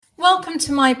Welcome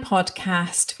to my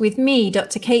podcast with me,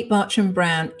 Dr. Kate Bartram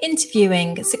Brown,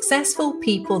 interviewing successful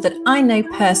people that I know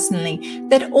personally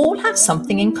that all have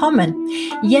something in common.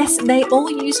 Yes, they all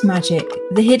use magic,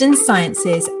 the hidden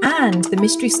sciences, and the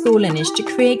mystery school lineage to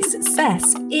create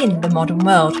success in the modern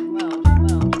world.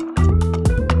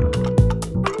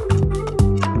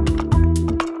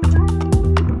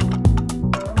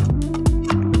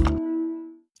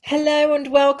 Hello and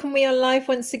welcome. We are live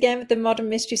once again with the Modern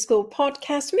Mystery School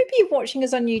podcast. Maybe you're watching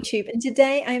us on YouTube. And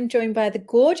today I am joined by the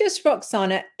gorgeous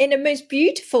Roxana in a most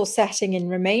beautiful setting in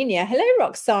Romania. Hello,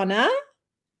 Roxana.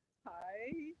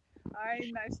 Hi,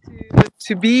 nice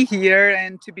to be here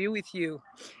and to be with you.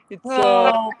 It's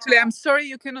actually, I'm sorry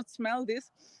you cannot smell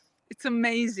this. It's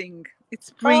amazing. It's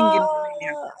spring in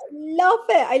Romania.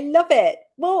 I love it.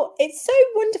 Well, it's so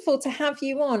wonderful to have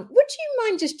you on. Would you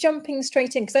mind just jumping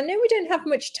straight in? Because I know we don't have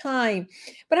much time,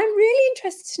 but I'm really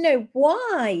interested to know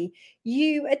why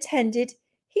you attended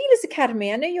Healers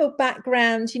Academy. I know your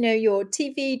background, you're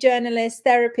TV journalist,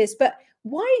 therapist, but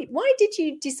why did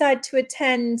you decide to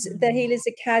attend the Healers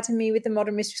Academy with the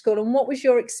Modern Mystery School, and what was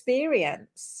your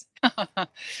experience?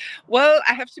 Well,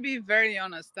 I have to be very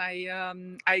honest. I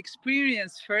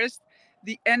experienced first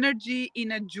the energy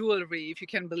in a jewelry, if you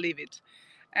can believe it.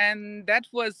 And that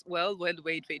was,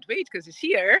 wait, because it's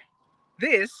here.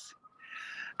 This,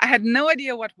 I had no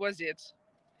idea what was it.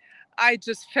 I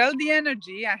just felt the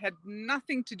energy. I had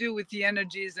nothing to do with the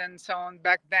energies and so on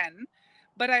back then.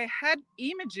 But I had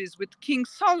images with King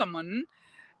Solomon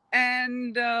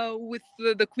and with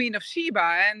the Queen of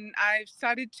Sheba, and I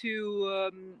started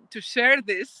to share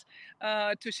this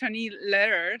to Shani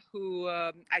Lehrer, who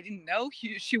I didn't know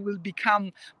she will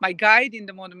become my guide in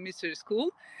the Modern Mystery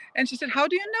School. And she said, "How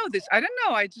do you know this?" I don't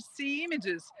know. I just see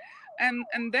images, and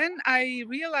then I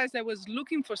realized I was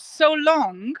looking for so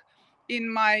long in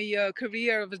my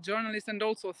career of a journalist and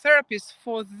also a therapist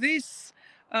for this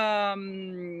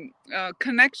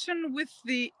connection with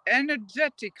the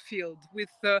energetic field, with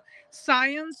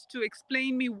science to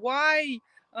explain me why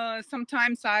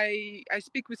sometimes I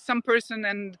speak with some person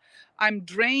and I'm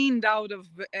drained out of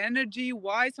energy,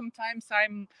 why sometimes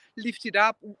I'm lifted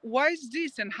up. Why is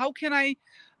this, and how can I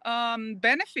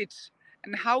benefit,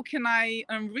 and how can I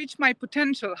reach my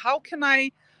potential? How can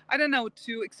I don't know,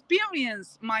 to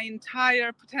experience my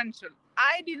entire potential?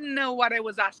 I didn't know what I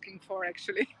was asking for,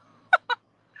 actually.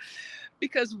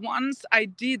 Because once I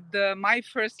did my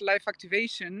first life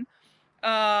activation,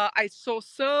 I saw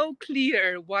so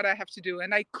clear what I have to do,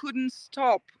 and I couldn't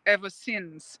stop ever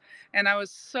since. And I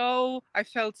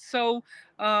felt so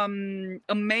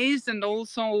amazed and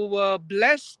also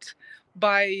blessed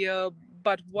by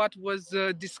but what was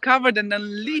discovered and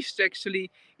unleashed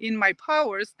actually in my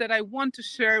powers, that I want to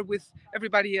share with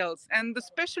everybody else, and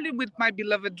especially with my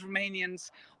beloved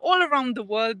Romanians all around the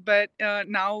world, but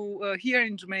now here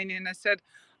in Romania. And I said,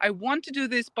 I want to do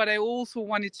this, but I also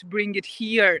wanted to bring it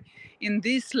here in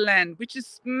this land, which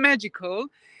is magical.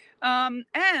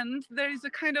 And there is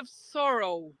a kind of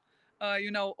sorrow,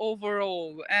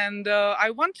 overall. And I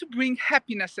want to bring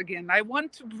happiness again. I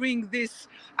want to bring this.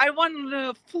 I want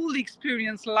to fully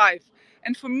experience life.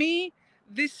 And for me,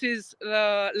 this is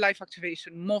life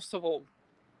activation, most of all.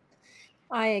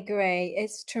 I agree.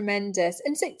 It's tremendous.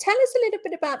 And so tell us a little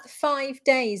bit about the 5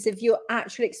 days of your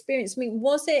actual experience. I mean,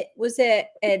 was it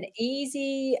an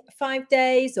easy 5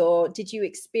 days, or did you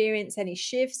experience any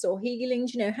shifts or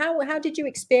healings? How did you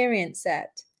experience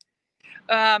it?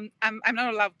 I'm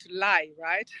not allowed to lie,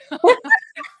 right?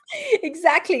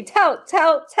 Exactly. Tell.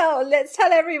 Let's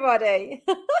tell everybody.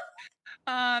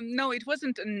 No, it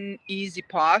wasn't an easy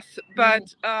path, but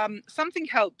something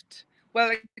helped.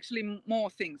 Well, actually, more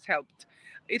things helped.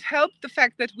 It helped the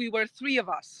fact that we were three of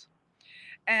us.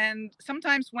 And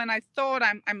sometimes when I thought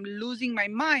I'm losing my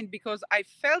mind, because I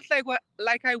felt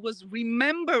like I was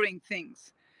remembering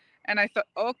things. And I thought,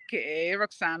 okay,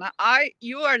 Roxana,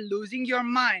 you are losing your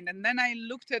mind. And then I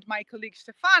looked at my colleague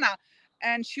Stefana,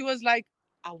 and she was like,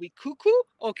 are we cuckoo?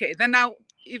 Okay, then now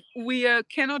if we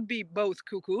cannot be both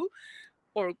cuckoo,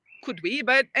 or could we?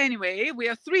 But anyway, we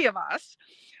are three of us.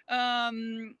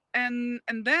 And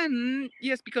then,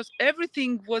 yes, because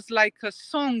everything was like a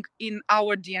song in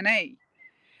our DNA,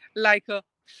 like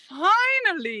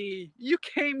finally you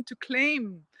came to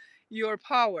claim your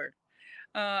power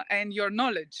and your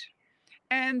knowledge.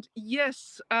 And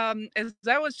yes, as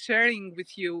I was sharing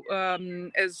with you,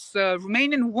 as a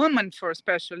Romanian woman, for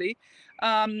especially,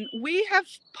 we have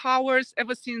powers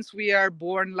ever since we are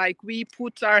born. Like, we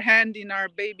put our hand in our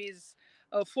baby's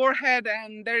forehead,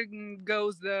 and there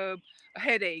goes the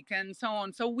headache and so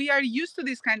on. So we are used to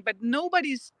this kind, but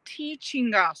nobody's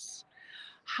teaching us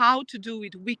how to do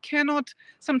it. We cannot,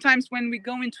 sometimes when we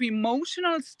go into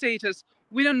emotional status,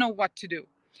 we don't know what to do.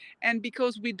 And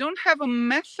because we don't have a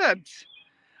method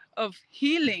of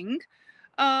healing,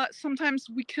 sometimes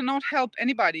we cannot help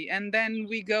anybody. And then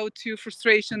we go to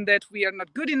frustration that we are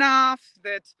not good enough,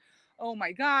 that, oh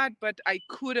my God, but I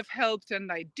could have helped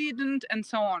and I didn't, and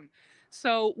so on.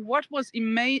 So what was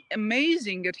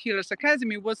amazing at Healers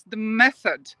Academy was the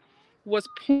method was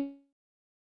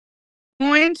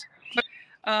point.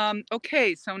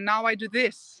 Okay, so now I do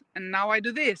this, and now I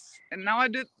do this, and now I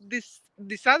do this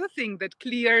other thing that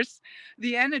clears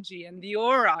the energy and the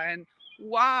aura, and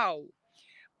wow.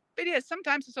 But yeah,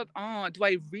 sometimes I thought, oh, do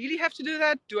I really have to do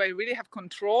that? Do I really have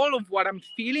control of what I'm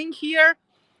feeling here?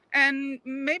 And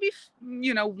maybe,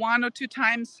 one or two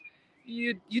times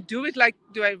you do it like,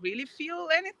 do I really feel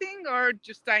anything, or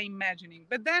just I imagining?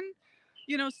 But then,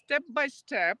 step by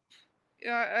step,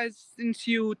 since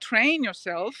you train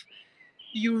yourself,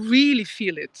 you really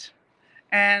feel it.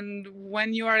 And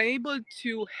when you are able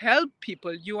to help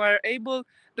people,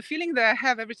 the feeling that I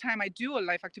have every time I do a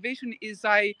life activation is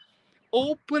I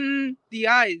open the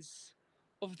eyes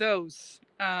of those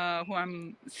who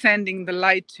I'm sending the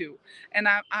light to. And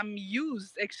I'm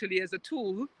used actually as a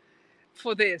tool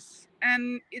for this.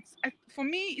 And for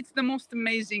me, it's the most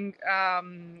amazing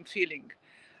feeling.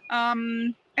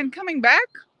 And coming back,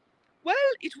 well,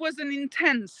 it was an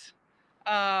intense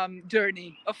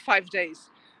journey of 5 days,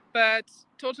 but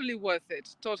totally worth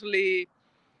it. Totally,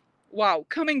 wow,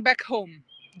 coming back home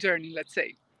journey, let's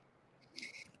say.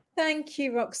 Thank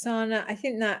you, Roxana. I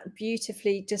think that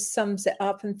beautifully just sums it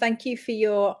up. And thank you for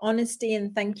your honesty,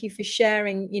 and thank you for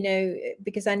sharing,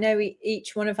 because I know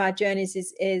each one of our journeys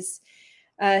is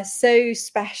so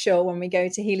special when we go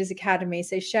to Healers Academy.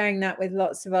 So sharing that with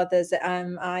lots of others,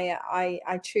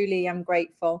 I truly am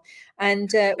grateful. And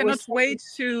cannot wait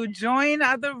to join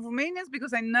other Romanians,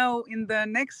 because I know in the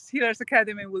next Healers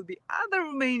Academy will be other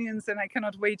Romanians, and I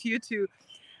cannot wait you to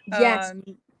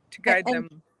guide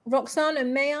them. Roxana,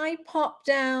 may I pop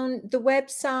down the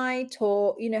website,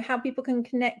 or how people can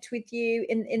connect with you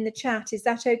in the chat? Is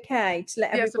that okay to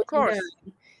let everybody Yes, of course.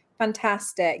 know?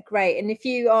 Fantastic, great. And if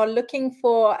you are looking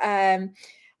for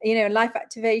life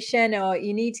activation, or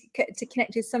you need to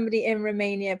connect with somebody in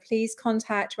Romania, please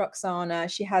contact Roxana.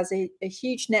 She has a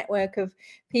huge network of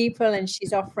people, and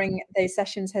she's offering those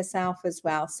sessions herself as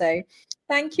well. So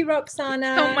thank you,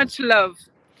 Roxana. So much love.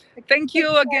 Thank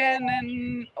you again,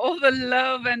 and all the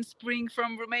love and spring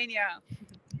from Romania.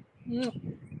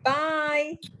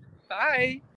 Bye. Bye.